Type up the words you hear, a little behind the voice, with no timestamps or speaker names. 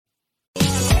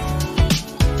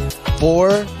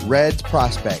4 Reds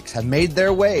prospects have made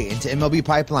their way into MLB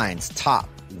Pipeline's top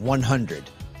 100.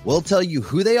 We'll tell you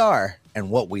who they are and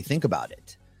what we think about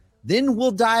it. Then we'll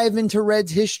dive into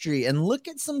Reds history and look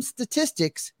at some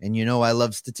statistics, and you know I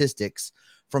love statistics,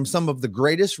 from some of the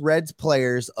greatest Reds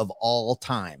players of all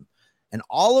time. And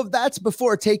all of that's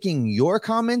before taking your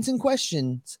comments and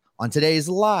questions on today's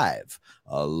live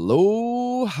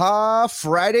Aloha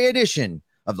Friday edition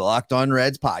of the Locked On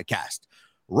Reds podcast.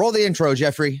 Roll the intro,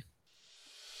 Jeffrey.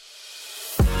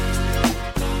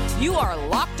 You are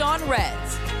Locked On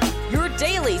Reds, your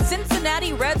daily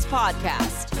Cincinnati Reds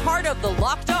podcast, part of the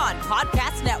Locked On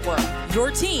Podcast Network,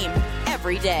 your team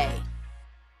every day.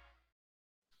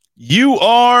 You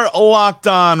are Locked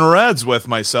On Reds with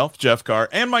myself, Jeff Carr,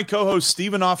 and my co-host,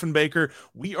 Stephen Offenbaker.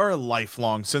 We are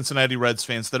lifelong Cincinnati Reds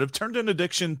fans that have turned an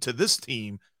addiction to this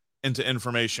team into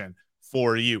information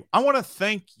for you. I want to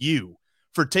thank you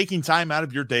for taking time out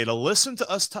of your day to listen to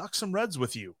us talk some Reds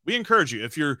with you. We encourage you,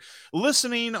 if you're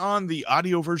listening on the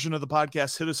audio version of the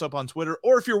podcast, hit us up on Twitter,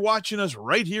 or if you're watching us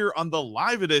right here on the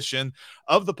live edition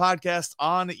of the podcast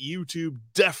on YouTube,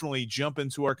 definitely jump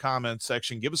into our comments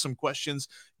section. Give us some questions.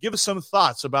 Give us some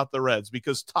thoughts about the Reds,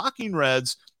 because talking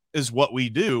Reds is what we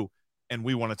do, and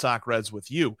we want to talk Reds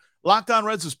with you. Locked On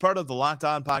Reds is part of the Locked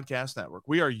On Podcast Network.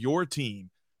 We are your team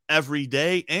every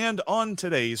day, and on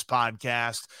today's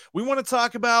podcast, we want to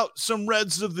talk about some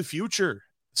Reds of the future,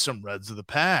 some Reds of the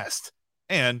past,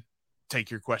 and take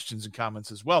your questions and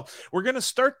comments as well. We're going to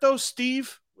start, though,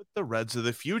 Steve, with the Reds of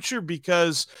the future,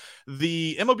 because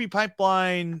the MLB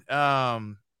Pipeline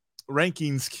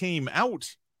rankings came out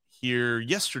here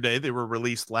yesterday. They were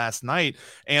released last night,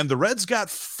 and the Reds got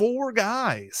 4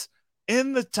 guys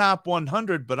in the top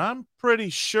 100, but I'm pretty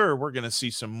sure we're going to see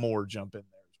some more jump in there.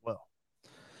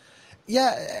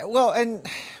 Yeah, well, and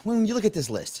when you look at this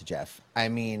list, Jeff, I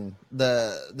mean,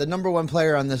 the number one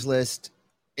player on this list,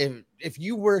 if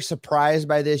you were surprised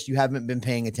by this, you haven't been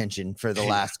paying attention for the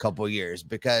last couple of years,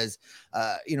 because,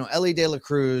 Elly De La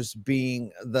Cruz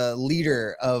being the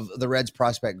leader of the Reds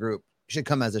prospect group should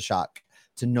come as a shock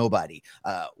to nobody.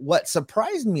 What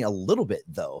surprised me a little bit,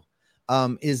 though,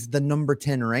 is the number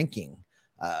 10 ranking.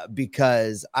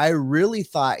 Because I really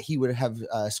thought he would have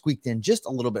squeaked in just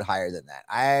a little bit higher than that.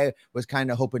 I was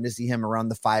kind of hoping to see him around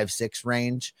the 5-6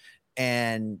 range.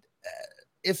 And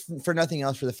if for nothing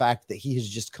else, for the fact that he has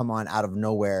just come on out of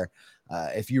nowhere.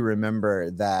 If you remember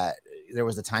that there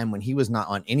was a time when he was not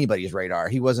on anybody's radar.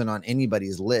 He wasn't on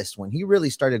anybody's list. When he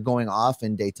really started going off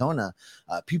in Daytona,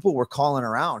 people were calling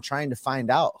around trying to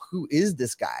find out, who is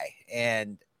this guy?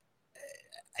 And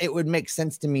it would make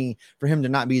sense to me for him to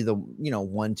not be the,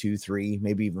 1, 2, 3,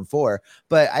 maybe even 4.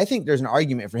 But I think there's an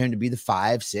argument for him to be the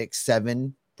 5, 6,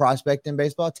 7 prospect in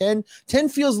baseball. 10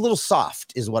 feels a little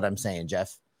soft is what I'm saying,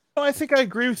 Jeff. No, I think I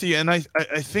agree with you. And I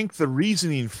think the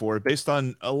reasoning for it, based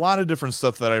on a lot of different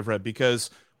stuff that I've read, because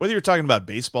whether you're talking about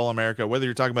Baseball America, whether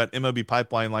you're talking about MLB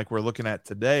Pipeline like we're looking at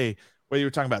today, whether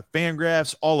you're talking about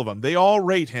Fangraphs, all of them, they all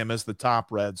rate him as the top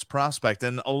Reds prospect.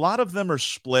 And a lot of them are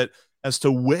split as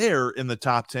to where in the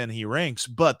top 10 he ranks,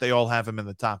 but they all have him in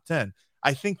the top 10.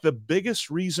 I think the biggest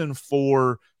reason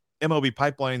for MLB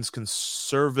Pipeline's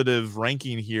conservative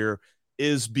ranking here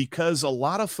is because a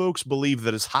lot of folks believe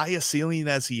that as high a ceiling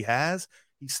as he has,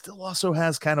 he still also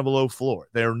has kind of a low floor.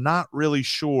 They're not really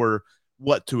sure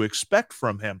what to expect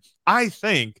from him. I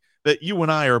think that you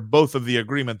and I are both of the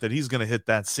agreement that he's going to hit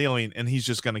that ceiling and he's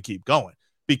just going to keep going,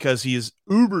 because he is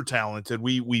uber talented.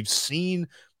 We've seen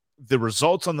the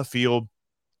results on the field.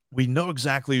 We know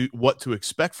exactly what to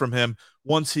expect from him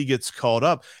once he gets called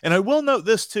up. And I will note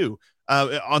this too,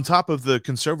 on top of the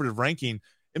conservative ranking,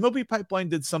 MLB Pipeline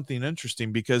did something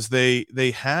interesting, because they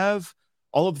have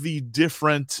all of the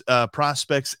different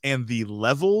prospects and the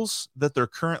levels that they're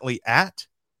currently at.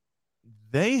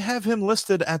 They have him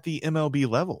listed at the MLB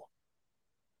level.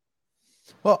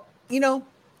 Well,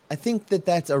 I think that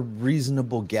that's a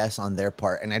reasonable guess on their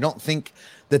part. And I don't think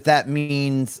that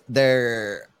means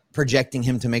they're projecting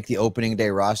him to make the opening day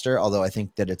roster, although I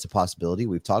think that it's a possibility.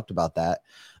 We've talked about that.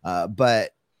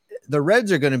 But the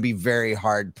Reds are going to be very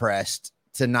hard pressed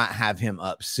to not have him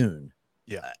up soon.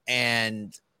 Yeah.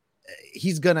 And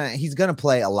he's going to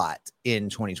play a lot in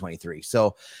 2023.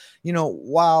 So,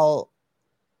 while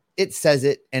it says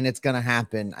it and it's going to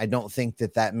happen, I don't think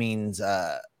that means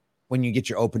when you get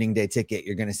your opening day ticket,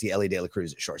 you're going to see Elly De La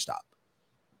Cruz at shortstop.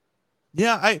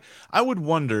 Yeah, I would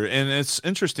wonder, and it's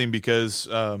interesting because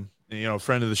a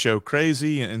friend of the show,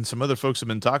 Crazy, and some other folks have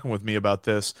been talking with me about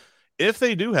this. If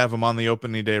they do have him on the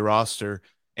opening day roster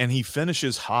and he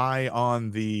finishes high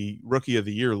on the Rookie of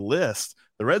the Year list,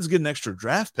 the Reds get an extra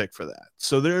draft pick for that.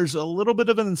 So there's a little bit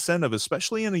of an incentive,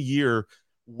 especially in a year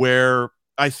where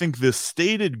I think the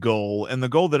stated goal and the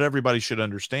goal that everybody should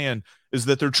understand is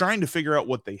that they're trying to figure out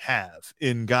what they have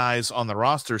in guys on the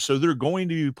roster. So they're going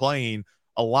to be playing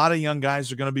a lot of young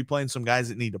guys. Are going to be playing some guys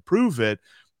that need to prove it.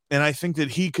 And I think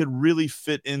that he could really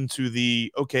fit into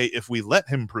the, okay, if we let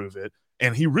him prove it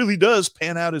and he really does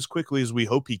pan out as quickly as we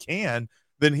hope he can,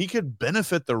 then he could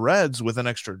benefit the Reds with an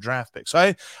extra draft pick.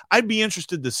 So I'd be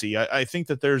interested to see. I think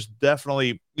that there's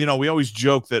definitely, we always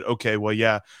joke that, okay, well,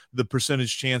 yeah, the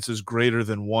percentage chance is greater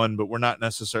than 1, but we're not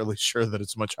necessarily sure that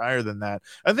it's much higher than that.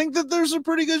 I think that there's a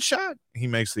pretty good shot he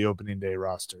makes the opening day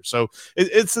roster. So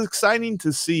it's exciting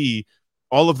to see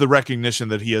all of the recognition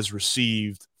that he has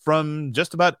received from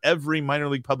just about every minor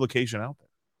league publication out there.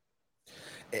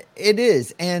 It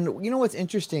is. And what's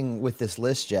interesting with this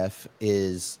list, Jeff,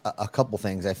 is a couple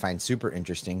things I find super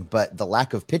interesting, but the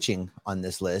lack of pitching on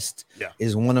this list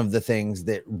is one of the things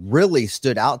that really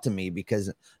stood out to me,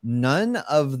 because none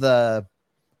of the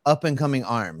up and coming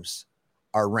arms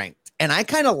are ranked. And I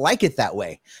kind of like it that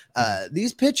way.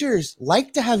 These pitchers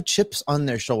like to have chips on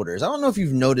their shoulders. I don't know if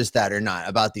you've noticed that or not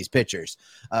about these pitchers,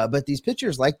 but these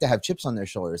pitchers like to have chips on their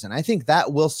shoulders. And I think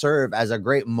that will serve as a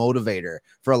great motivator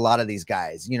for a lot of these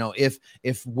guys.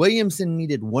 If Williamson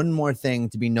needed one more thing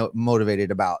to be motivated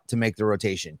about to make the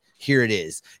rotation, here it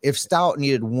is. If Stout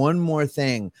needed one more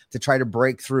thing to try to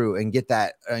break through and get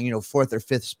that, 4th or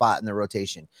 5th spot in the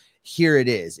rotation, here it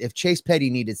is. If Chase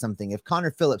Petty needed something, if Connor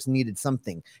Phillips needed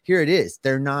something, here it is.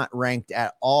 They're not ranked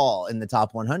at all in the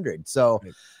top 100. So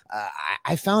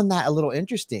I found that a little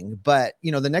interesting. But,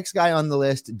 the next guy on the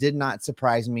list did not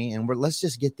surprise me. And let's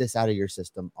just get this out of your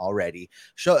system already.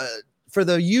 For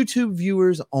the YouTube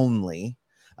viewers only,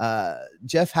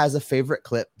 Jeff has a favorite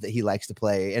clip that he likes to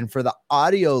play. And for the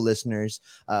audio listeners,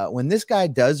 when this guy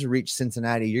does reach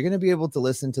Cincinnati, you're going to be able to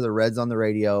listen to the Reds on the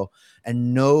radio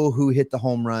and know who hit the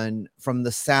home run from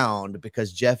the sound,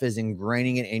 because Jeff is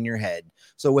ingraining it in your head.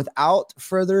 So without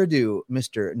further ado,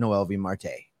 Mr. Noelvi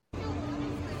Marte.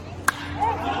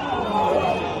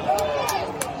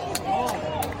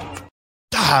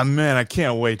 Ah, man, I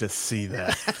can't wait to see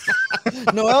that.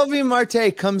 Noelvi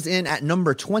Marte comes in at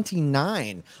number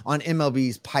 29 on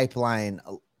MLB's Pipeline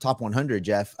Top 100,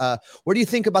 Jeff. What do you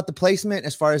think about the placement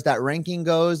as far as that ranking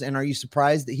goes? And are you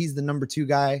surprised that he's the number 2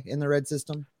 guy in the Red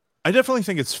system? I definitely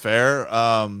think it's fair.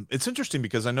 It's interesting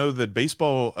because I know that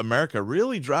Baseball America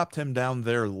really dropped him down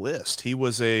their list. He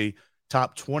was a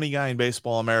top 20 guy in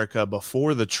Baseball America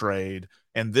before the trade.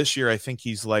 And this year, I think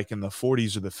he's like in the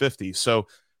 40s or the 50s. So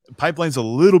Pipeline's a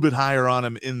little bit higher on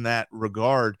him in that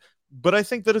regard, but I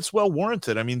think that it's well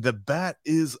warranted. I mean, the bat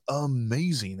is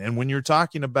amazing. And when you're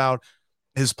talking about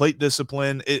his plate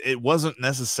discipline, it wasn't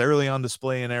necessarily on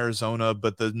display in Arizona,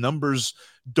 but the numbers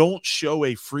don't show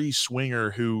a free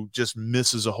swinger who just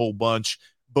misses a whole bunch,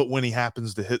 but when he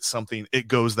happens to hit something, it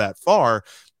goes that far.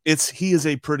 He is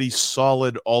a pretty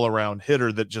solid all-around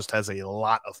hitter that just has a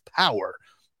lot of power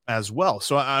as well.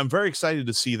 So I'm very excited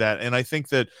to see that. And I think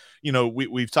that,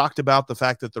 we've talked about the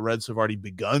fact that the Reds have already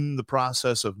begun the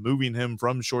process of moving him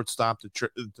from shortstop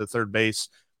to third base.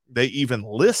 They even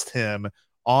list him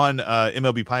on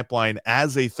MLB Pipeline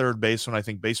as a third baseman. I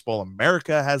think Baseball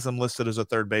America has him listed as a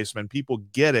third baseman. People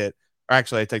get it. Or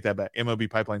actually, I take that back. MLB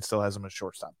Pipeline still has him as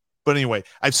shortstop. But anyway,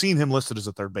 I've seen him listed as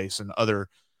a third base in other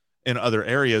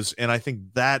areas. And I think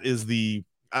that is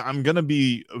I'm going to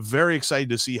be very excited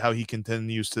to see how he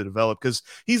continues to develop, because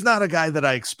he's not a guy that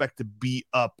I expect to be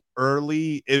up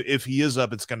early. If he is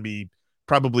up, it's going to be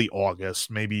probably August,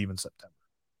 maybe even September.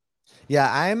 Yeah,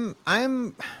 I'm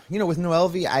with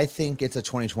Noelvi, I think it's a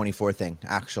 2024 thing,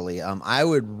 actually. I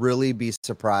would really be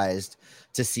surprised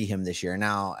to see him this year.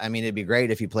 Now, I mean, it'd be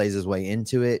great if he plays his way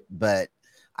into it, but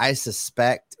I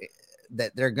suspect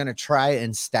that they're going to try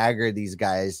and stagger these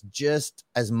guys just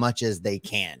as much as they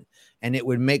can. And it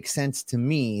would make sense to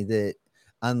me that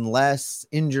unless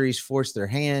injuries force their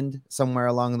hand somewhere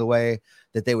along the way,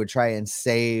 that they would try and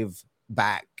save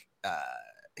back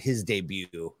his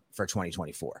debut for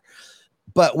 2024.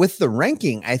 But with the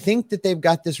ranking, I think that they've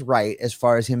got this right as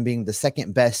far as him being the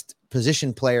second best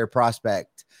position player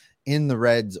prospect in the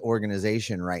Reds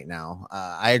organization right now.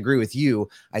 I agree with you.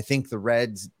 I think the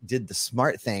Reds did the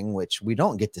smart thing, which we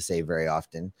don't get to say very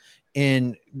often,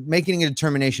 in making a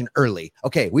determination early.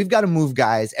 Okay, we've got to move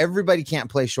guys. Everybody can't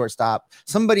play shortstop.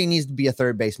 Somebody needs to be a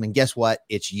third baseman. Guess what?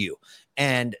 It's you.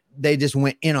 And they just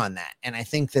went in on that. And I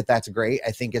think that that's great.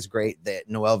 I think it's great that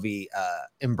Noelvi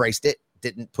embraced it,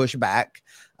 didn't push back.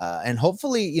 And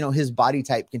hopefully, his body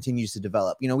type continues to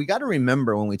develop. We got to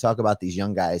remember when we talk about these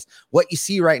young guys, what you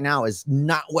see right now is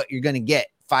not what you're going to get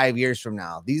 5 years from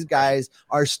now. These guys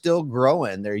are still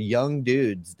growing. They're young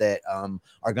dudes that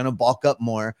are going to bulk up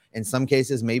more. In some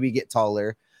cases, maybe get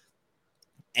taller.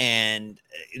 And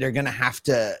they're going to have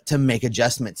to make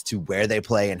adjustments to where they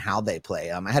play and how they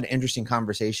play. I had an interesting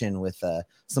conversation with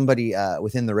somebody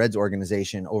within the Reds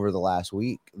organization over the last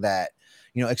week that,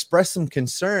 expressed some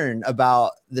concern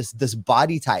about this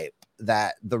body type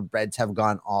that the Reds have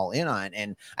gone all in on.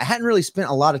 And I hadn't really spent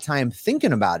a lot of time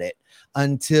thinking about it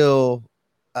until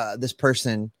this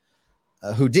person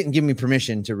who didn't give me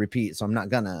permission to repeat, so I'm not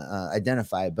going to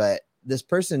identify, but this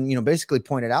person, basically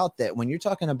pointed out that when you're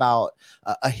talking about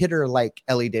a hitter like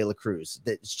Elly De La Cruz,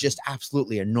 that's just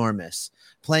absolutely enormous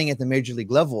playing at the major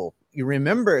league level, you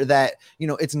remember that,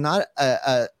 it's not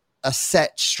a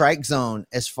set strike zone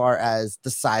as far as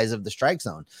the size of the strike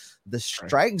zone. The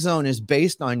strike zone is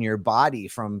based on your body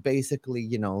from basically,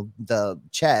 the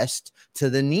chest to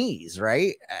the knees,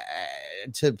 right?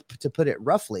 To put it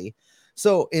roughly.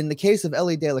 So in the case of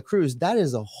Elly De La Cruz, that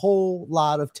is a whole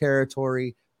lot of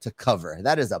territory to cover.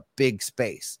 That is a big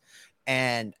space.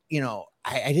 And,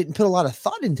 I didn't put a lot of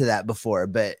thought into that before,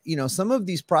 but, some of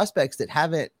these prospects that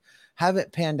haven't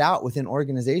panned out within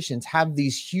organizations have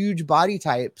these huge body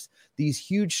types, these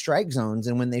huge strike zones.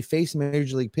 And when they face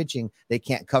major league pitching, they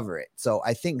can't cover it. So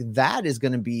I think that is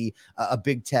going to be a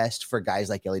big test for guys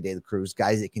like Elly De La Cruz,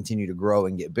 guys that continue to grow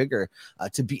and get bigger,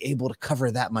 to be able to cover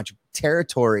that much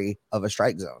territory of a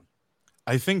strike zone.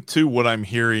 I think too, what I'm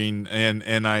hearing,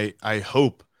 and I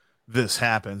hope this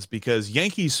happens, because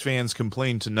Yankees fans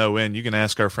complain to no end. You can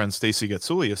ask our friend Stacey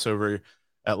Gatsoulias over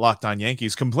at Locked On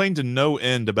Yankees, complain to no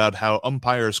end about how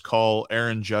umpires call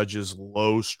Aaron Judge's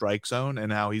low strike zone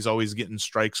and how he's always getting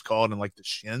strikes called in like the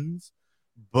shins.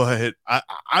 But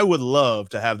I would love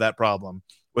to have that problem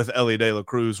with Elly De La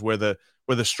Cruz where the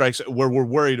strikes, where we're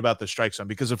worried about the strike zone,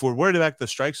 because if we're worried about the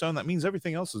strike zone, that means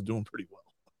everything else is doing pretty well.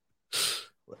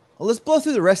 Well, let's blow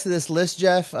through the rest of this list,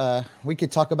 Jeff. We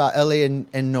could talk about Elly and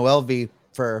Noelvi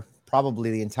for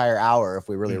probably the entire hour if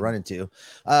we really run into.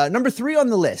 Number 3 on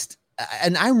the list,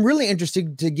 and I'm really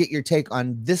interested to get your take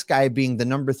on this guy being the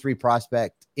number 3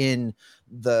 prospect in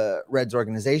the Reds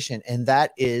organization, and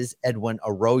that is Edwin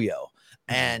Arroyo.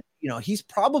 And, he's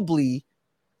probably,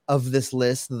 of this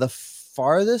list, the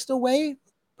farthest away,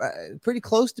 pretty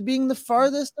close to being the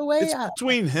farthest away. It's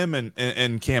between him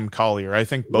and Cam Collier. I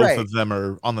think both of them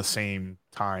are on the same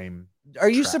time. Are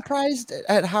you surprised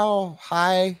at how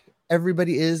high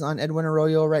everybody is on Edwin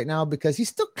Arroyo right now? Because he's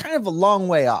still kind of a long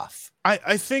way off.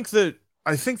 I think that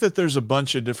there's a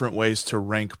bunch of different ways to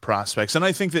rank prospects, and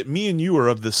I think that me and you are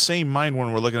of the same mind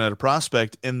when we're looking at a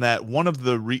prospect, in that one of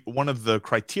the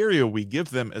criteria we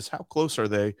give them is how close are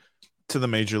they to the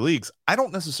major leagues. I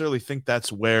don't necessarily think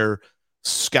that's where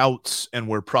scouts and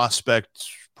where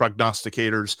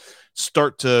prognosticators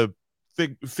start to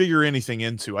figure anything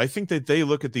into. I think that they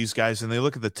look at these guys and they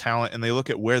look at the talent and they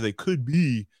look at where they could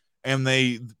be and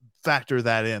they factor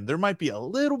that in. There might be a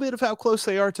little bit of how close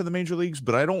they are to the major leagues,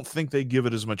 but I don't think they give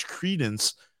it as much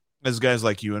credence as guys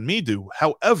like you and me do.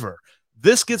 However,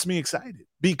 this gets me excited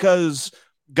because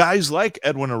guys like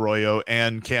Edwin Arroyo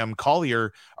and Cam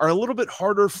Collier are a little bit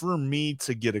harder for me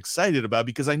to get excited about,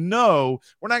 because I know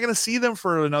we're not going to see them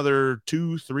for another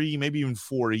 2, 3, maybe even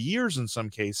 4 years in some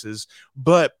cases,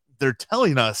 but they're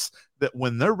telling us that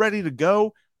when they're ready to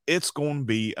go, it's going to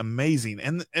be amazing.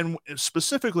 And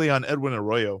specifically on Edwin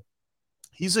Arroyo,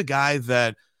 he's a guy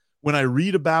that when I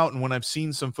read about and when I've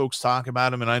seen some folks talk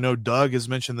about him, and I know Doug has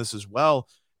mentioned this as well,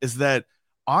 is that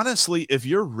honestly, if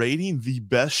you're rating the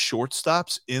best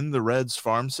shortstops in the Reds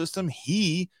farm system,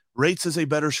 he rates as a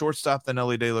better shortstop than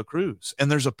Elly De La Cruz. And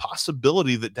there's a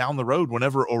possibility that down the road,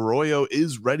 whenever Arroyo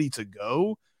is ready to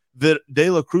go, that De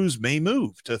La Cruz may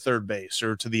move to third base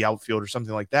or to the outfield or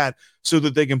something like that, so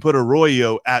that they can put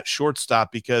Arroyo at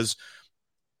shortstop, because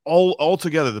all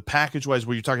together, the package-wise,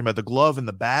 where you're talking about the glove and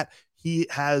the bat, he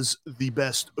has the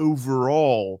best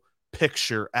overall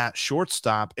picture at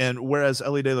shortstop. And whereas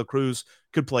Elly De La Cruz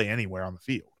could play anywhere on the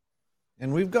field.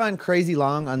 And we've gone crazy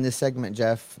long on this segment,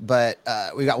 Jeff, but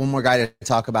we got one more guy to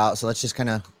talk about. So let's just kind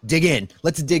of dig in.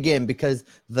 Let's dig in, because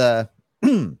the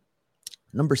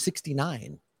number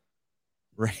 69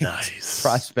 ranked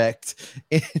prospect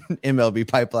in MLB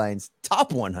Pipeline's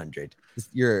top 100 is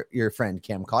your friend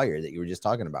Cam Collier that you were just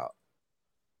talking about.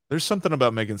 There's something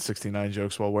about making 69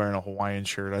 jokes while wearing a Hawaiian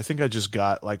shirt. I think I just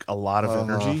got like a lot of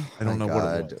energy. I don't know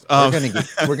what it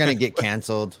was. We're gonna get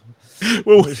canceled.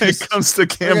 Well, when it comes to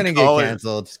Cam Collier, get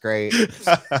canceled. It's great.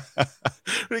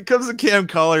 When it comes to Cam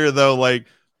Collier, though, like,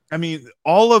 I mean,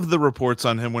 all of the reports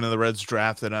on him when the Reds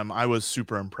drafted him, I was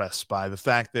super impressed by the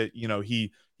fact that,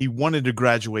 he He wanted to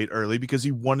graduate early because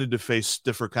he wanted to face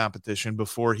stiffer competition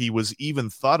before he was even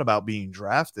thought about being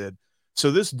drafted.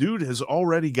 So this dude has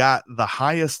already got the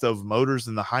highest of motors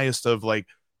and the highest of like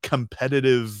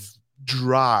competitive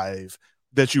drive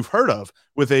that you've heard of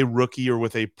with a rookie or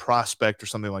with a prospect or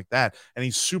something like that. And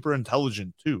he's super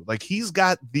intelligent too. Like he's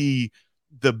got the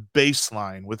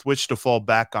baseline with which to fall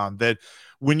back on, that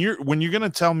when you're going to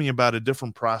tell me about a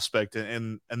different prospect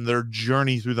and their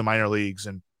journey through the minor leagues,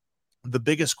 and the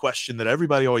biggest question that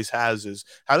everybody always has is,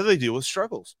 how do they deal with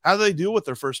struggles? How do they deal with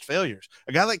their first failures?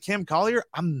 A guy like Cam Collier,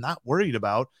 I'm not worried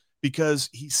about, because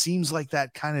he seems like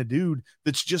that kind of dude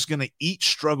that's just going to eat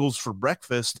struggles for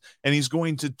breakfast, and he's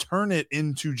going to turn it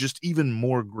into just even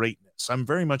more greatness. I'm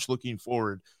very much looking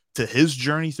forward to his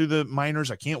journey through the minors.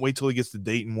 I can't wait till he gets to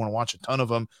Dayton. Want to watch a ton of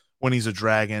him when he's a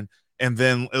Dragon. And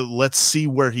then let's see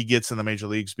where he gets in the major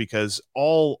leagues, because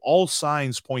all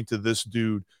signs point to this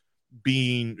dude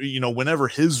being, whenever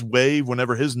his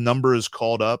number is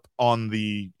called up on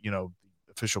the,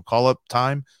 official call up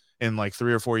time in like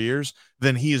 3 or 4 years,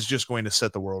 then he is just going to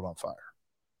set the world on fire.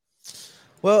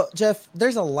 Well, Jeff,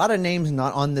 there's a lot of names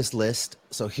not on this list,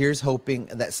 so here's hoping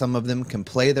that some of them can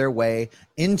play their way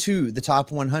into the top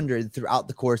 100 throughout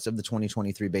the course of the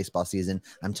 2023 baseball season.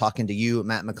 I'm talking to you,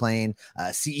 Matt McLean,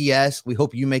 CES. We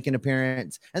hope you make an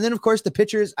appearance. And then, of course, the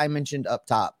pitchers I mentioned up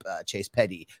top, Chase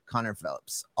Petty, Connor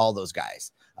Phillips, all those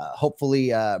guys. Hopefully,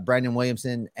 Brandon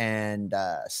Williamson and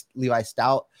Levi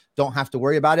Stout don't have to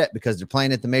worry about it, because they're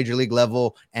playing at the major league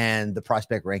level and the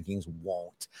prospect rankings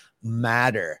won't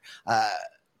matter.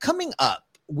 Coming up,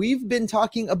 we've been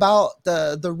talking about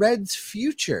the Reds'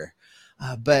 future,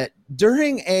 but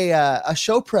during a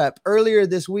show prep earlier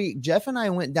this week, Jeff and I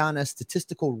went down a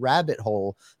statistical rabbit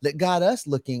hole that got us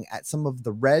looking at some of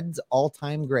the Reds'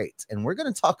 all-time greats, and we're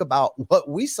going to talk about what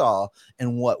we saw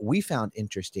and what we found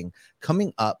interesting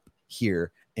coming up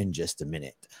here in just a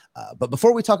minute. But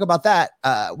before we talk about that,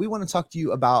 we want to talk to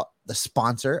you about the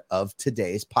sponsor of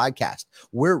today's podcast.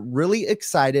 We're really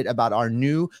excited about our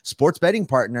new sports betting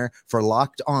partner for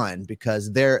Locked On,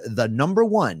 because they're the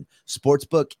 #1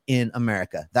 sportsbook in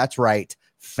America. That's right,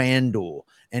 FanDuel.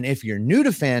 And if you're new to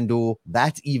FanDuel,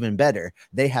 that's even better.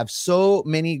 They have so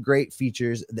many great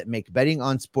features that make betting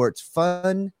on sports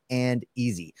fun and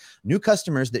easy. New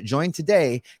customers that join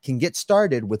today can get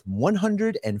started with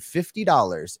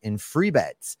 $150 in free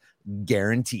bets,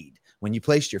 guaranteed. When you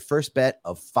place your first bet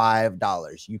of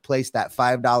 $5, you place that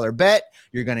 $5 bet,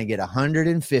 you're going to get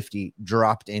 $150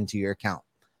 dropped into your account.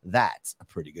 That's a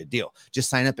pretty good deal. Just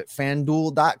sign up at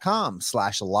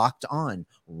fanduel.com/locked on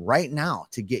right now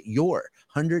to get your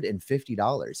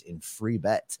 $150 in free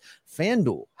bets.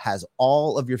 FanDuel has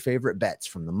all of your favorite bets,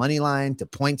 from the money line to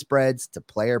point spreads to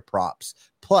player props.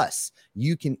 Plus,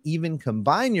 you can even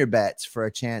combine your bets for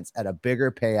a chance at a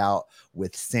bigger payout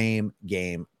with same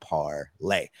game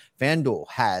parlay. FanDuel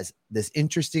has this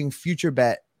interesting future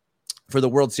bet for the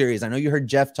World Series. I know you heard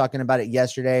Jeff talking about it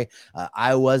yesterday.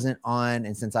 I wasn't on,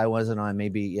 and since I wasn't on,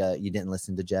 maybe you didn't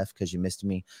listen to Jeff because you missed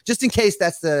me, just in case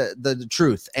that's the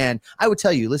truth. And I would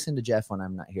tell you, listen to Jeff when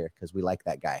I'm not here, because we like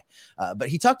that guy. But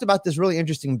he talked about this really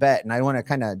interesting bet, and I want to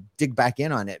kind of dig back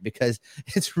in on it, because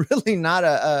it's really not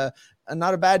a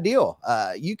bad deal.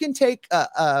 You can take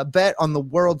a bet on the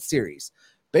World Series,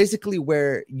 basically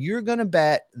where you're going to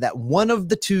bet that one of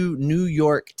the two New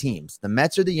York teams, the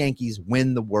Mets or the Yankees,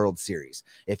 win the World Series.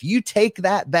 If you take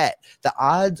that bet, the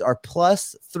odds are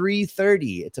plus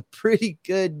 330. It's a pretty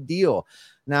good deal.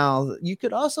 Now, you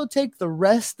could also take the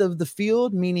rest of the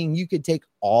field, meaning you could take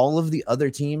all of the other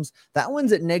teams. That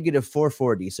one's at negative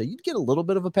 440. So you'd get a little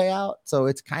bit of a payout. So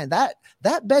it's kind of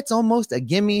that bet's almost a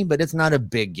gimme, but it's not a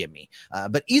big gimme.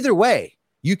 But either way,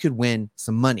 you could win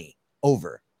some money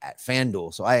over at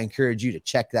FanDuel. So I encourage you to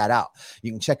check that out.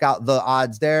 You can check out the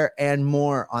odds there and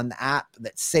more on the app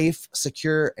that's safe,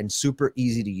 secure, and super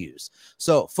easy to use.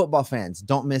 So football fans,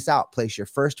 don't miss out. Place your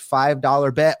first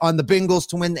 $5 bet on the Bengals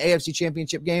to win the AFC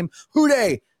Championship game.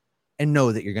 Hooray! And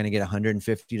know that you're going to get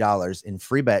 $150 in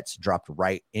free bets dropped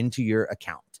right into your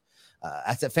account.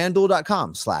 That's at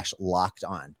fanduel.com/locked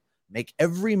on. Make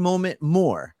every moment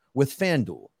more with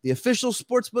FanDuel, the official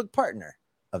sportsbook partner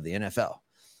of the NFL.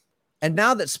 And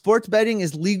now that sports betting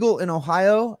is legal in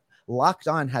Ohio, Locked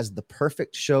On has the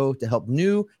perfect show to help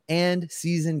new and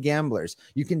seasoned gamblers.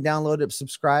 You can download and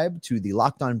subscribe to the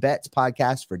Locked On Bets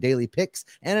podcast for daily picks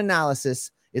and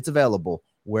analysis. It's available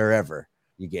wherever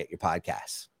you get your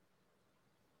podcasts.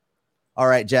 All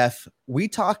right, Jeff, we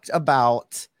talked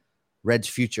about Red's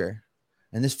future,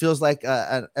 and this feels like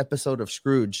an episode of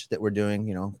Scrooge that we're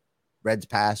doing, Red's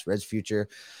past, Red's future.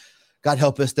 God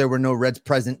help us, there were no Reds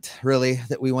present, really,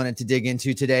 that we wanted to dig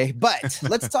into today. But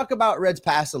let's talk about Reds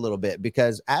past a little bit,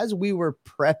 because as we were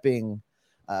prepping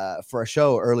for a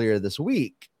show earlier this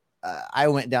week, I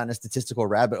went down a statistical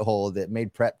rabbit hole that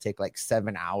made prep take like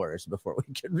 7 hours before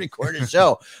we could record a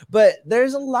show. But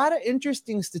there's a lot of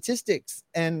interesting statistics,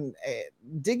 and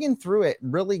digging through it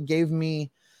really gave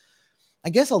me, I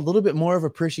guess, a little bit more of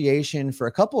appreciation for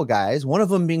a couple of guys. One of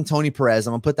them being Tony Perez.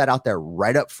 I'm gonna put that out there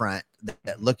right up front.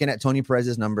 That looking at Tony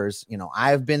Perez's numbers, you know,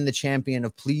 I've been the champion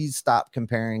of please stop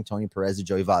comparing Tony Perez to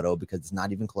Joey Votto, because it's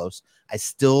not even close. I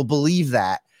still believe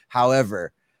that.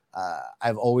 However,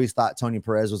 I've always thought Tony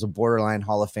Perez was a borderline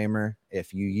Hall of Famer.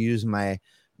 If you use my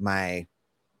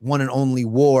one and only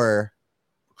WAR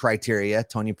criteria,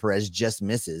 Tony Perez just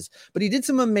misses. But he did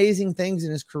some amazing things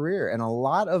in his career, and a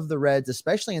lot of the Reds,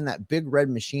 especially in that big red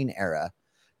machine era,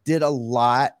 did a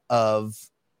lot of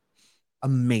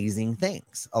amazing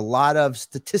things, a lot of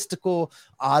statistical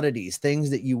oddities, things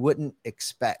that you wouldn't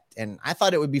expect. And I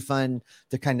thought it would be fun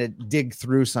to kind of dig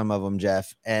through some of them,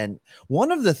 Jeff. And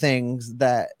one of the things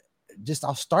that just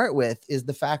I'll start with is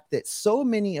the fact that so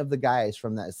many of the guys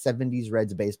from that 70s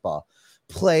Reds baseball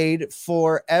played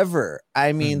forever.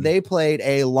 I mean, they played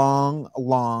a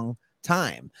long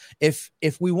time. If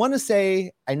we want to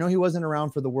say, I know he wasn't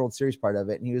around for the World Series part of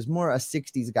it, and he was more a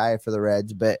 60s guy for the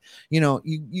Reds, but you know,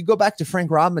 you go back to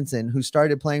Frank Robinson, who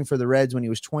started playing for the Reds when he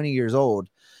was 20 years old,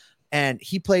 and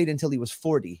he played until he was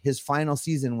 40. His final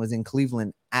season was in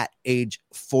Cleveland at age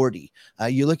 40.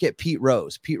 You look at Pete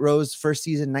Rose. Pete Rose, first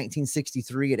season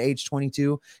 1963 at age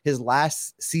 22. His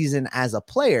last season as a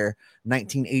player,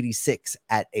 1986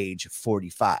 at age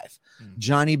 45.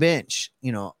 Johnny Bench,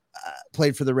 you know,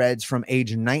 played for the Reds from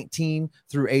age 19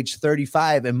 through age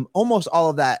 35, and almost all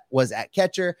of that was at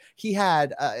catcher. He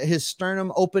had his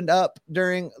sternum opened up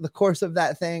during the course of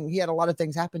that thing. He had a lot of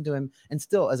things happen to him, and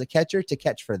still, as a catcher, to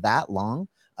catch for that long,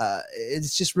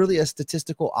 it's just really a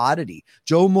statistical oddity.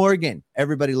 Joe Morgan,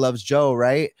 everybody loves Joe,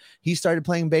 right? He started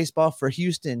playing baseball for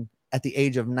Houston at the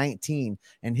age of 19,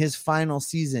 and his final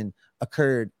season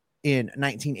occurred in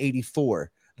 1984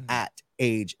 at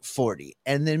age 40.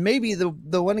 And then maybe the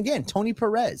one again, Tony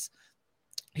Perez.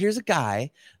 Here's a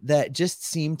guy that just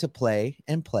seemed to play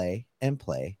and play and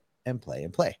play and play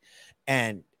and play.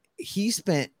 And he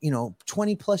spent,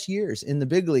 20 plus years in the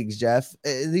big leagues, Jeff.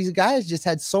 These guys just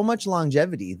had so much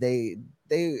longevity.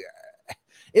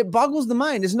 It boggles the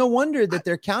mind. It's no wonder that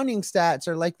their counting stats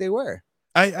are like they were.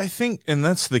 I think, and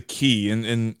that's the key,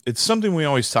 and it's something we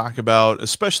always talk about,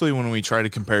 especially when we try to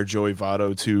compare Joey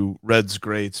Votto to Reds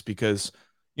greats, because,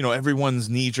 everyone's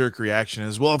knee-jerk reaction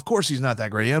is, well, of course he's not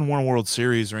that great. He hadn't won a World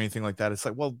Series or anything like that. It's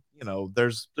like, well,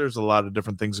 there's a lot of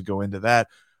different things that go into that.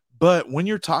 But when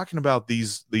you're talking about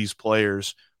these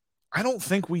players, I don't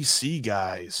think we see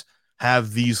guys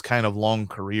have these kind of long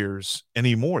careers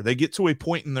anymore. They get to a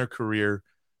point in their career,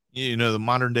 the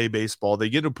modern day baseball, they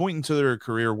get a point into their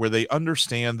career where they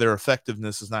understand their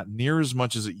effectiveness is not near as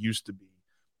much as it used to be.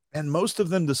 And most of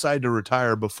them decide to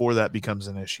retire before that becomes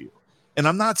an issue. And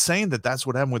I'm not saying that that's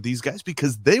what happened with these guys,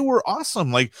 because they were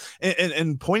awesome. Like,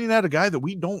 and pointing out a guy that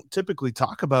we don't typically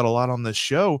talk about a lot on this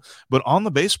show, but on the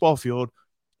baseball field,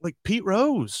 like Pete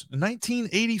Rose in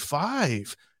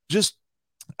 1985, just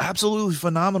absolutely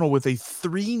phenomenal with a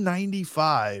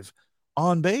 395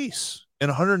 on base in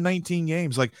 119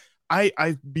 games. Like,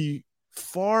 I'd be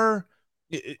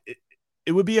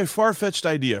it would be a far-fetched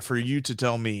idea for you to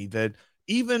tell me that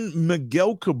even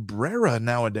Miguel Cabrera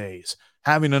nowadays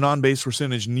having an on-base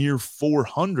percentage near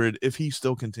 400 if he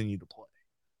still continued to play.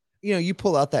 You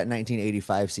pull out that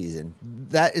 1985 season.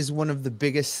 That is one of the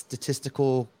biggest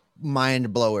statistical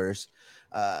mind blowers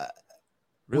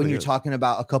when you're talking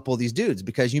about a couple of these dudes,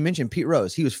 because you mentioned Pete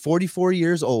Rose. He was 44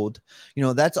 years old.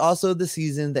 That's also the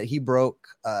season that he broke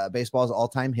baseball's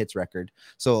all-time hits record.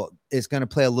 So it's going to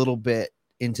play a little bit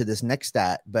into this next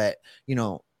stat, but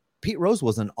Pete Rose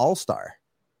was an all-star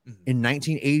in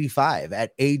 1985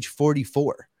 at age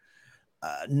 44.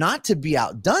 Not to be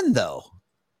outdone, though,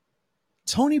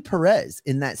 Tony Perez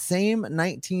in that same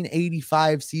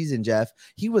 1985 season, Jeff,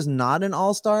 he was not an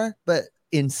all-star, but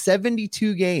in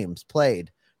 72 games played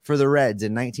for the Reds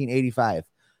in 1985,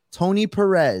 Tony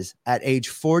Perez at age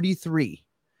 43,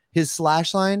 his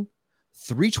slash line,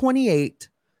 328,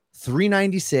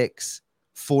 396,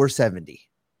 470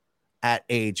 at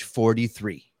age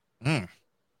 43.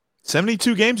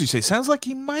 72 games, you say? Sounds like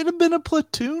he might have been a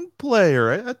platoon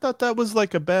player. I thought that was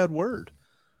like a bad word.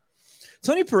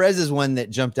 Tony Perez is one that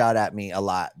jumped out at me a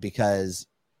lot, because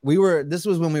this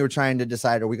was when we were trying to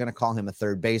decide, are we going to call him a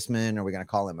third baseman? Or are we going to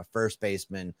call him a first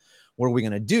baseman? what are we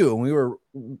going to do? And we were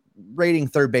rating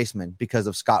third baseman because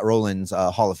of Scott Rowland's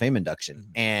Hall of Fame induction.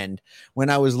 And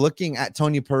when I was looking at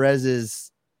Tony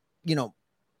Perez's,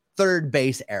 third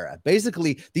base era,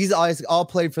 basically these guys all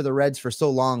played for the Reds for so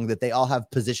long that they all have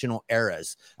positional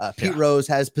eras. Pete Rose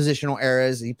has positional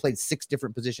eras. He played 6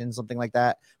 different positions, something like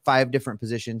that, 5 different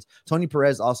positions. Tony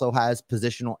Perez also has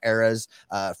positional eras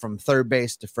from third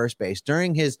base to first base.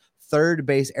 During his third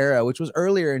base era, which was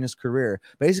earlier in his career,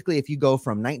 basically if you go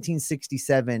from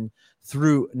 1967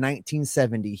 through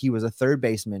 1970, he was a third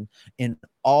baseman. In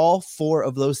all 4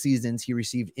 of those seasons, he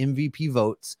received MVP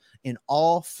votes. In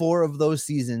all 4 of those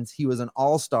seasons, he was an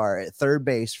all-star at third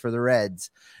base for the Reds.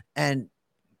 And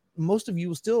most of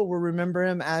you still will remember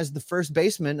him as the first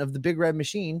baseman of the Big Red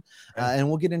Machine. And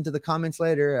we'll get into the comments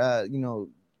later.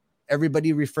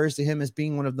 Everybody refers to him as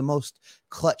being one of the most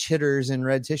clutch hitters in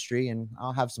Reds history. And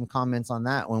I'll have some comments on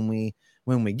that when we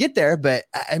get there. But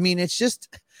I mean, it's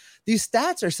just, these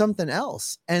stats are something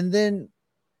else. And then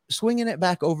swinging it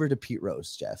back over to Pete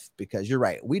Rose, Jeff, because you're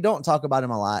right. We don't talk about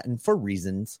him a lot, and for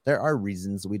reasons. There are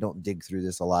reasons we don't dig through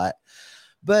this a lot.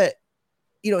 But,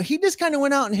 he just kind of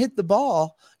went out and hit the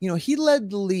ball. He led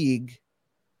the league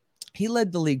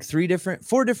 3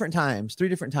 different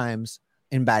times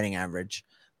in batting average,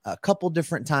 a couple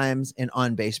different times in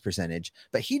on-base percentage,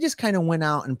 but he just kind of went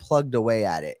out and plugged away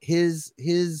at it. His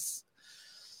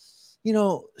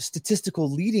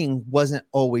statistical leading wasn't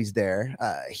always there.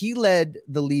 He led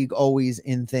the league always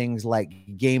in things like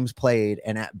games played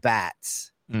and at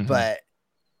bats, but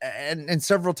and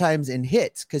several times in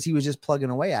hits, because he was just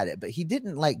plugging away at it. But he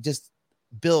didn't just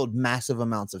build massive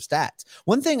amounts of stats.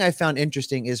 One thing I found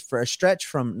interesting is for a stretch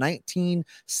from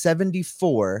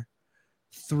 1974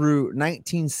 through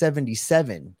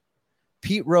 1977,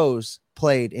 Pete Rose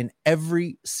played in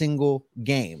every single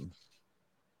game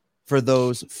for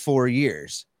those 4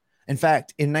 years. In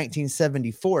fact, in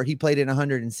 1974, he played in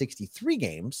 163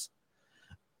 games.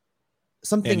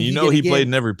 And he played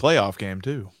in every playoff game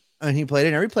too. And he played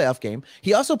in every playoff game.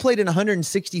 He also played in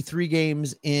 163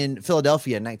 games in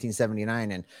Philadelphia in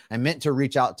 1979. And I meant to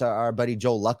reach out to our buddy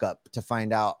Joe Luckup to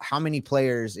find out how many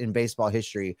players in baseball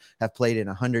history have played in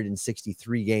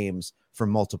 163 games for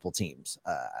multiple teams.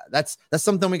 That's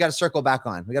something we got to circle back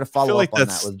on. We got to follow up on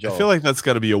that with Joe. I feel like that's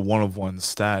got to be a 1-of-1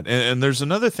 stat. And there's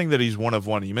another thing that he's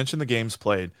 1-of-1. You mentioned the games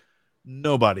played.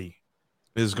 Nobody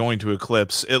is going to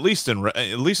eclipse, at least in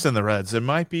the Reds. It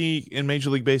might be in Major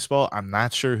League Baseball. I'm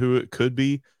not sure who it could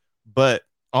be, but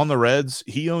on the Reds,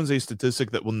 he owns a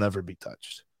statistic that will never be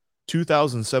touched.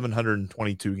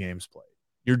 2,722 games played.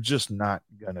 You're just not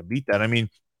going to beat that. I mean,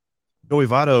 Joey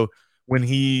Votto, when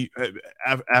he,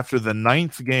 after the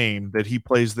 9th game that he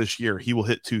plays this year, he will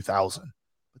hit 2,000.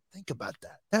 But think about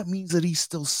that. That means that he's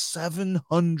still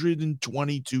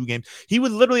 722 games. He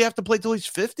would literally have to play till he's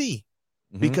 50.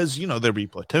 Because, there'd be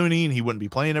platooning. He wouldn't be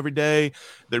playing every day.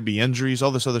 There'd be injuries,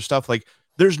 all this other stuff.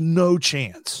 There's no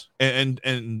chance. And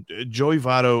Joey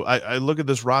Votto, I look at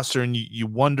this roster and you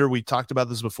wonder, we talked about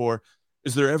this before,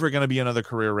 is there ever going to be another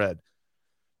career Red?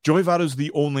 Joey Votto's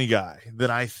the only guy that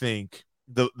I think,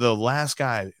 the last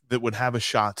guy that would have a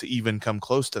shot to even come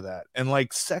close to that. And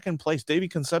second place, Davey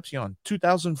Concepcion,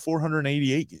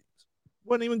 2,488 games.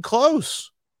 Wasn't even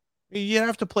close. You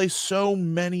have to play so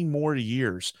many more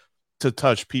years to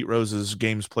touch Pete Rose's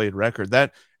games played record.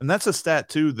 That's a stat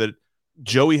too that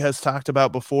Joey has talked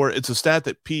about before. It's a stat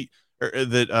that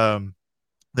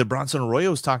that Bronson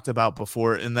Arroyo's talked about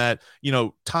before, in that,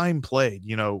 time played,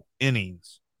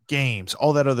 innings, games,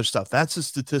 all that other stuff. That's a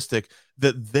statistic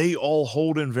that they all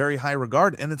hold in very high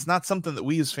regard. And it's not something that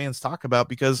we as fans talk about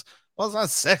because, well, it's not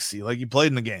sexy. You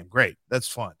played in the game. Great. That's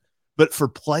fun. But for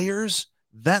players,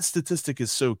 that statistic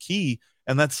is so key.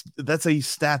 And that's a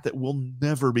stat that will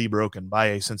never be broken by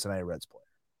a Cincinnati Reds player.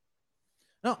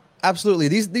 No, absolutely.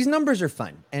 These numbers are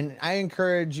fun, and I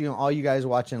encourage all you guys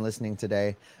watching and listening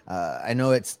today. I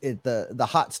know the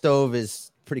hot stove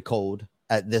is pretty cold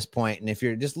at this point, and if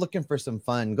you're just looking for some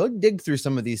fun, go dig through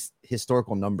some of these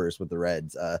historical numbers with the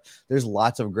Reds. There's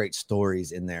lots of great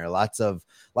stories in there, lots of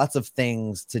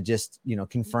things to just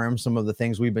confirm some of the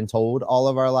things we've been told all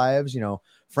of our lives.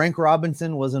 Frank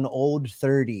Robinson was an old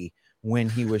 30 when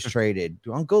he was traded.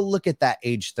 Go look at that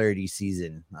age 30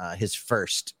 season, his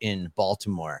first in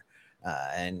Baltimore.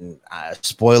 And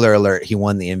spoiler alert, he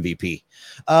won the MVP.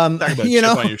 Chip on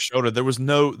your shoulder. There was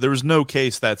no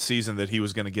case that season that he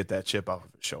was going to get that chip off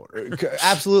of his shoulder.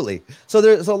 Absolutely. So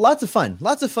there's lots of fun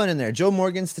in there. Joe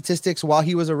Morgan's statistics while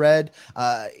he was a Red.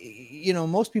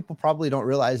 Most people probably don't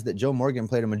realize that Joe Morgan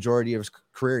played a majority of his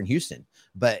career in Houston,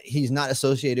 but he's not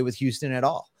associated with Houston at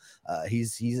all.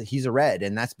 He's a Red,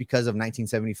 and that's because of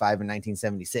 1975 and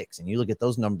 1976. And you look at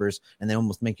those numbers, and they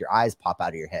almost make your eyes pop out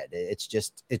of your head. It's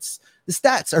the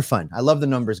stats are fun. I love the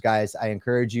numbers, guys. I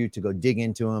encourage you to go dig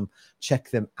into them, check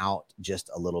them out just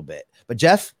a little bit. But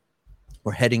Jeff,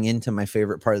 we're heading into my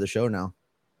favorite part of the show now.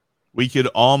 We could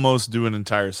almost do an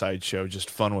entire side show, just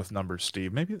fun with numbers,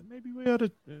 Steve. Maybe we ought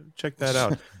to check that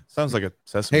out. Sounds like a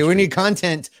Sesame Hey, we Street. need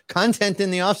content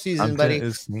in the off season, buddy.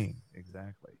 Is king.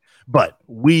 Exactly. But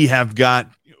we have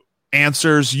got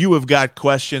answers. You have got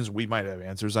questions. We might have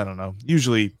answers. I don't know.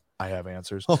 Usually I have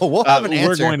answers. Oh, we'll have an answer.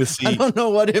 We're going to see. I don't know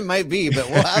what it might be, but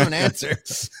we'll have an answer.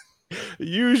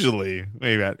 Usually,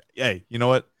 maybe. Hey, you know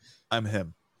what? I'm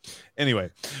him.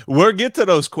 Anyway, we'll get to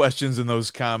those questions and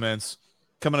those comments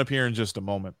coming up here in just a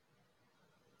moment.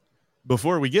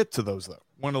 Before we get to those, though,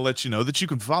 I want to let you know that you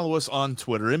can follow us on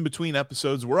Twitter in between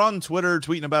episodes. We're on Twitter,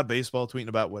 tweeting about baseball, tweeting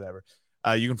about whatever.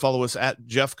 You can follow us at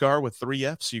Jeff Carr with 3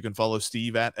 Fs. You can follow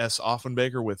Steve at S.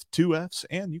 Offenbaker with 2 Fs.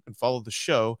 And you can follow the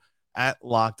show at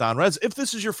Locked On Reds. If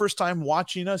this is your first time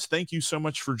watching us, thank you so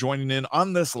much for joining in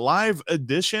on this live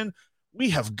edition.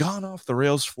 We have gone off the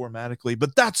rails formatically,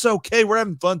 but that's okay. We're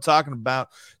having fun talking about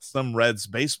some Reds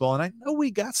baseball. And I know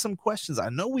we got some questions. I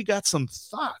know we got some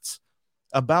thoughts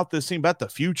about this team, about the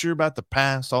future, about the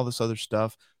past, all this other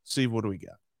stuff. Steve, what do we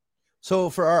got?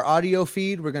 So for our audio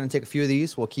feed, we're going to take a few of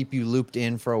these. We'll keep you looped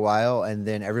in for a while. And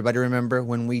then everybody remember,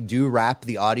 when we do wrap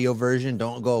the audio version,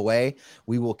 don't go away.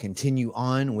 We will continue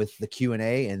on with the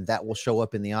Q&A, and that will show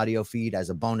up in the audio feed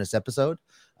as a bonus episode.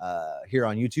 Here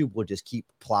on YouTube, we'll just keep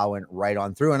plowing right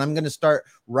on through. And I'm going to start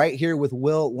right here with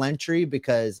Will Lentry,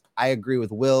 because I agree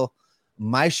with Will.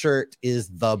 My shirt is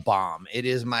the bomb. It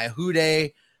is my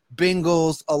Houday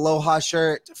Bengals Aloha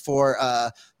shirt for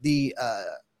the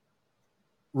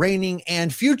reigning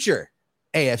and future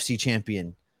AFC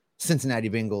champion Cincinnati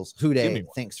Bengals. Houday,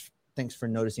 thanks for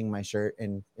noticing my shirt,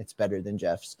 and it's better than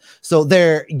Jeff's. So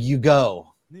there you go.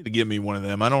 You need to give me one of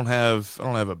them. I don't have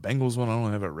a Bengals one. I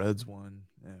don't have a Reds one.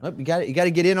 Yeah. Oh, you got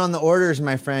to get in on the orders,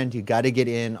 my friend. You got to get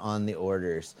in on the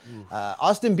orders.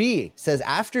 Austin B says,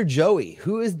 after Joey,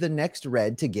 who is the next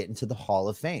Red to get into the Hall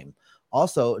of Fame?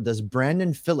 Also, does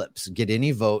Brandon Phillips get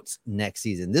any votes next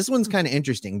season? This one's kind of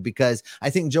interesting, because I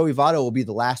think Joey Votto will be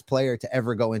the last player to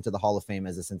ever go into the Hall of Fame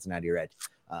as a Cincinnati Red.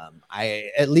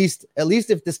 At least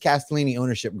if this Castellini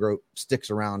ownership group sticks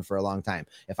around for a long time.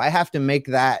 If I have to make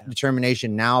that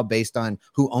determination now based on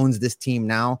who owns this team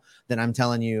now, then I'm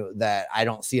telling you that I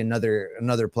don't see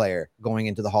another player going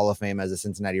into the Hall of Fame as a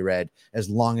Cincinnati Red as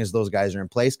long as those guys are in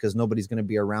place, because nobody's going to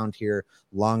be around here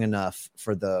long enough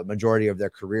for the majority of their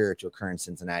career to occur in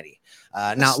Cincinnati.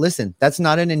 Now, listen, that's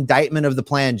not an indictment of the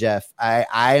plan, Jeff.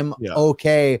 I'm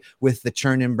okay with the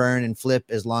churn and burn and flip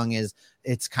as long as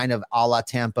it's kind of a la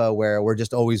Tampa, where we're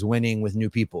just always winning with new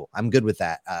people. I'm good with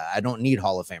that. I don't need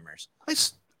Hall of Famers.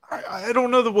 I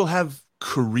don't know that we'll have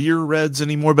career Reds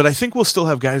anymore, but I think we'll still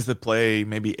have guys that play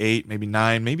maybe 8, maybe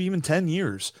 9, maybe even 10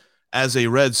 years as a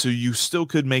Red. So you still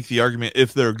could make the argument,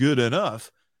 if they're good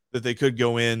enough, that they could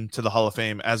go into the Hall of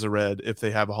Fame as a Red if they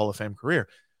have a Hall of Fame career.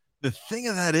 The thing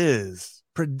of that is,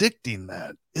 predicting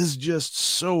that is just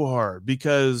so hard,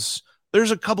 because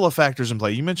there's a couple of factors in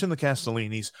play. You mentioned the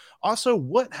Castellinis. Also,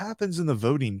 what happens in the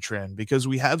voting trend? Because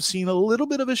we have seen a little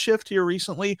bit of a shift here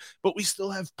recently, but we still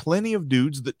have plenty of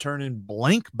dudes that turn in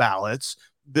blank ballots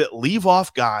that leave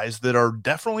off guys that are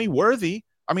definitely worthy.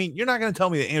 I mean, you're not going to tell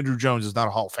me that Andrew Jones is not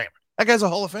a Hall of Famer. That guy's a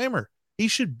Hall of Famer. He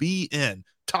should be in.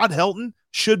 Todd Helton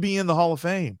should be in the Hall of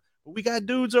Fame. But we got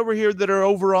dudes over here that are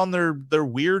over on their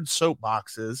weird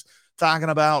soapboxes talking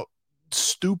about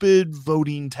stupid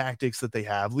voting tactics that they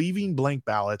have, leaving blank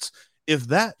ballots. If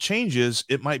that changes,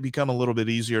 it might become a little bit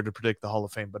easier to predict the Hall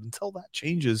of Fame. But until that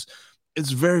changes,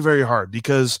 it's very, very hard,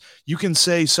 because you can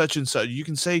say such and such. You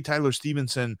can say Tyler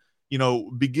Stevenson,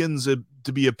 begins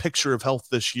to be a picture of health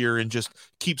this year and just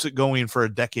keeps it going for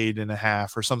a decade and a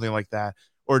half or something like that.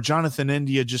 Or Jonathan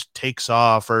India just takes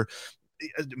off, or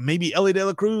maybe Ellie De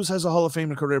La Cruz has a Hall of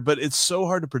Fame career. But it's so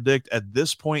hard to predict at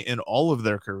this point in all of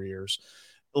their careers,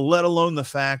 let alone the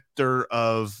factor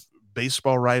of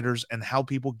baseball writers and how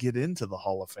people get into the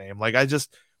Hall of Fame.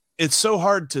 It's so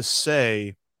hard to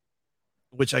say,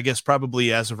 which I guess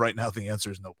probably as of right now, the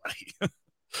answer is nobody.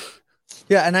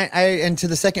 Yeah. And to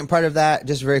the second part of that,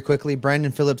 just very quickly,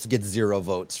 Brandon Phillips gets 0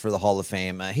 votes for the Hall of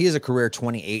Fame. He is a career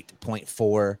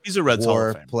 28.4. He's a Reds Hall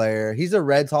of Famer player. He's a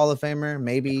Reds Hall of Famer.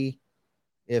 Maybe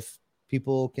if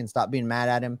people can stop being mad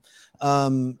at him.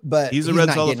 But he's a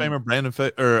Reds Hall of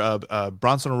Famer.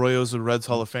 Bronson Arroyo is a Reds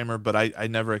Hall of Famer, but I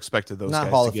never expected those not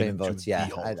guys Hall to of get Fame votes. Yeah,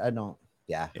 I don't.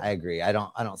 Yeah, yeah, I agree. I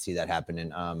don't see that happening.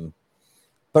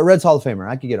 But Reds Hall of Famer,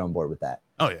 I could get on board with that.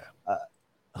 Oh yeah.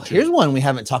 Here's one we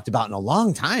haven't talked about in a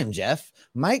long time, Jeff.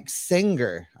 Mike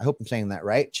Singer, I hope I'm saying that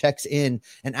right, checks in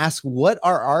and asks, what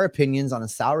are our opinions on a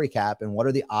salary cap and what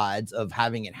are the odds of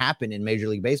having it happen in Major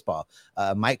League Baseball?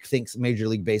 Mike thinks Major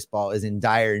League Baseball is in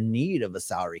dire need of a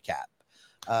salary cap.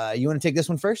 You want to take this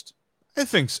one first? I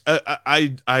think so.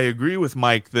 I agree with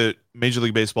Mike that Major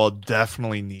League Baseball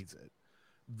definitely needs it.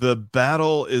 The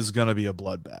battle is going to be a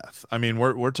bloodbath. I mean,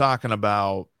 we're talking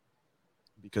about,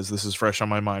 because this is fresh on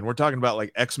my mind, we're talking about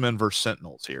like X-Men versus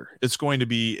Sentinels here. It's going to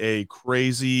be a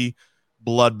crazy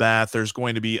bloodbath. There's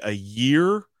going to be a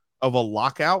year of a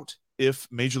lockout if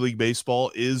Major League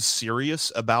Baseball is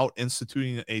serious about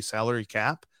instituting a salary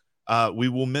cap. We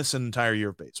will miss an entire year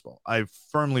of baseball. I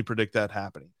firmly predict that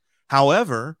happening.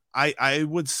 However, I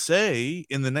would say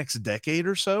in the next decade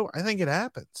or so, I think it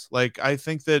happens. Like, I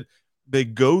think that they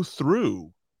go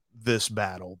through this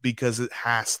battle because it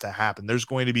has to happen. There's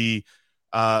going to be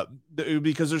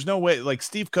because there's no way, like,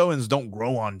 Steve Cohen's don't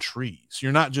grow on trees.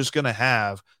 You're not just going to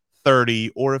have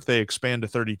 30, or if they expand to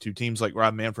 32 teams like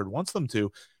Rob Manfred wants them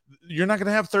to, you're not going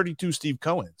to have 32 Steve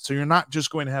Cohen. So you're not just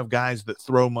going to have guys that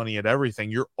throw money at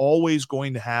everything. You're always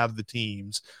going to have the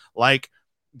teams like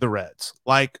the Reds,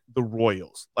 like the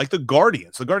Royals, like the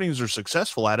Guardians. The Guardians are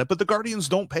successful at it, but the Guardians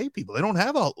don't pay people. They don't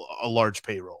have a large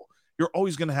payroll. You're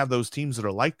always going to have those teams that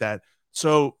are like that.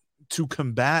 So to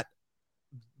combat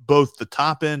both the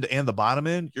top end and the bottom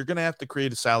end, you're going to have to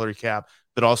create a salary cap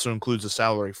that also includes a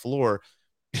salary floor.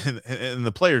 And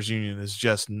the players union is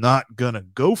just not going to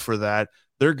go for that.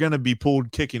 They're going to be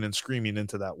pulled kicking and screaming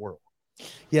into that world.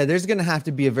 Yeah, there's going to have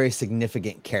to be a very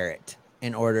significant carrot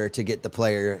in order to get the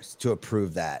players to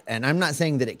approve that. And I'm not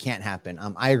saying that it can't happen.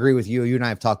 I agree with you. You and I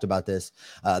have talked about this.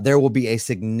 There will be a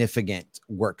significant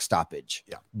work stoppage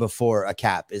before a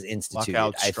cap is instituted.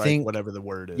 Lockout, strike, I think whatever the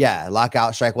word is. Yeah,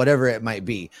 lockout, strike, whatever it might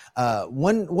be.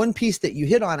 One piece that you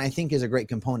hit on, I think, is a great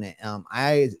component.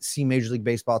 I see Major League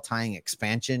Baseball tying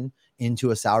expansion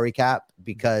into a salary cap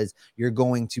because you're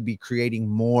going to be creating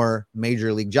more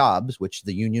major league jobs, which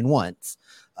the union wants.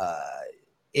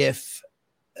 If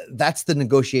that's the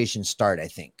negotiation start, I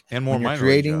think. And more, you're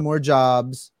creating more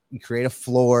jobs, you create a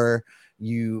floor,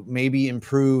 you maybe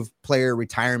improve player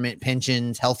retirement,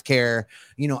 pensions, healthcare,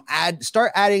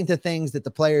 start adding to things that the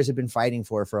players have been fighting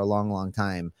for a long, long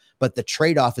time. But the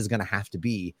trade-off is going to have to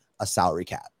be a salary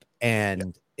cap.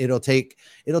 And it'll take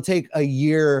a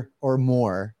year or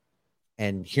more,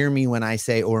 and hear me when I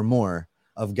say or more,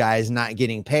 of guys not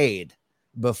getting paid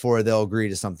before they'll agree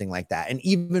to something like that. And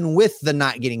even with the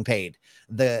not getting paid,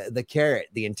 the carrot,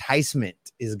 the enticement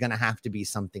is going to have to be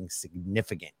something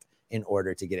significant in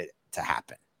order to get it to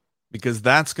happen. Because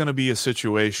that's going to be a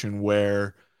situation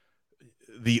where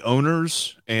the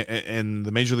owners and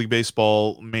the Major League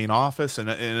Baseball main office and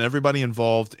everybody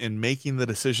involved in making the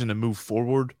decision to move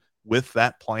forward with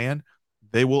that plan,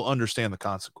 they will understand the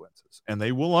consequences, and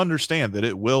they will understand that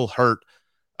it will hurt.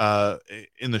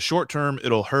 In the short term,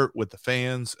 it'll hurt with the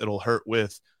fans. It'll hurt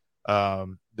with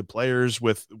the players,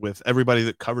 with everybody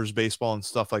that covers baseball and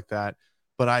stuff like that.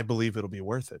 But I believe it'll be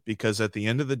worth it, because at the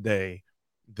end of the day,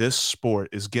 this sport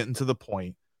is getting to the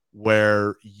point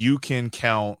where you can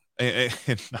count, and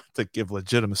not to give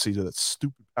legitimacy to that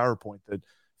stupid PowerPoint that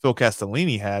Phil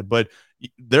Castellini had, but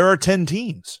there are 10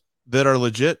 teams that are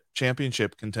legit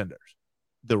championship contenders.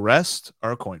 The rest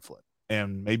are a coin flip.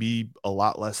 And maybe a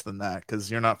lot less than that, because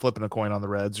you're not flipping a coin on the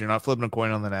Reds. You're not flipping a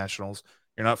coin on the Nationals.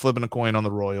 You're not flipping a coin on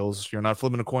the Royals. You're not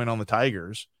flipping a coin on the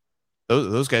Tigers.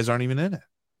 Those guys aren't even in it.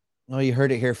 Well, you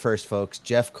heard it here first, folks.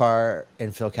 Jeff Carr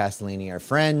and Phil Castellini are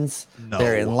friends. No.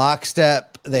 They're in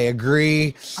lockstep. They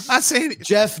agree. I'm not saying it.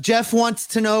 Jeff wants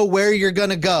to know where you're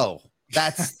going to go.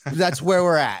 That's where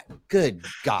we're at. Good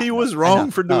God. He was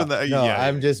wrong for doing that. No, yeah.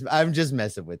 I'm just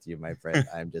messing with you, my friend.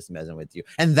 I'm just messing with you.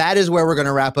 And that is where we're going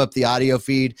to wrap up the audio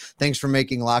feed. Thanks for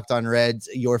making Locked On Reds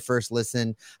your first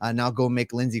listen. Now go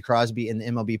make Lindsey Crosby and the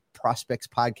MLB Prospects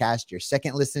podcast your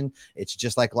second listen. It's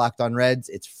just like Locked On Reds.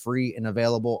 It's free and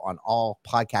available on all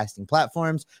podcasting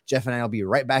platforms. Jeff and I will be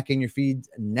right back in your feeds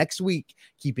next week,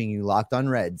 keeping you locked on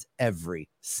Reds every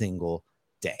single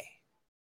day.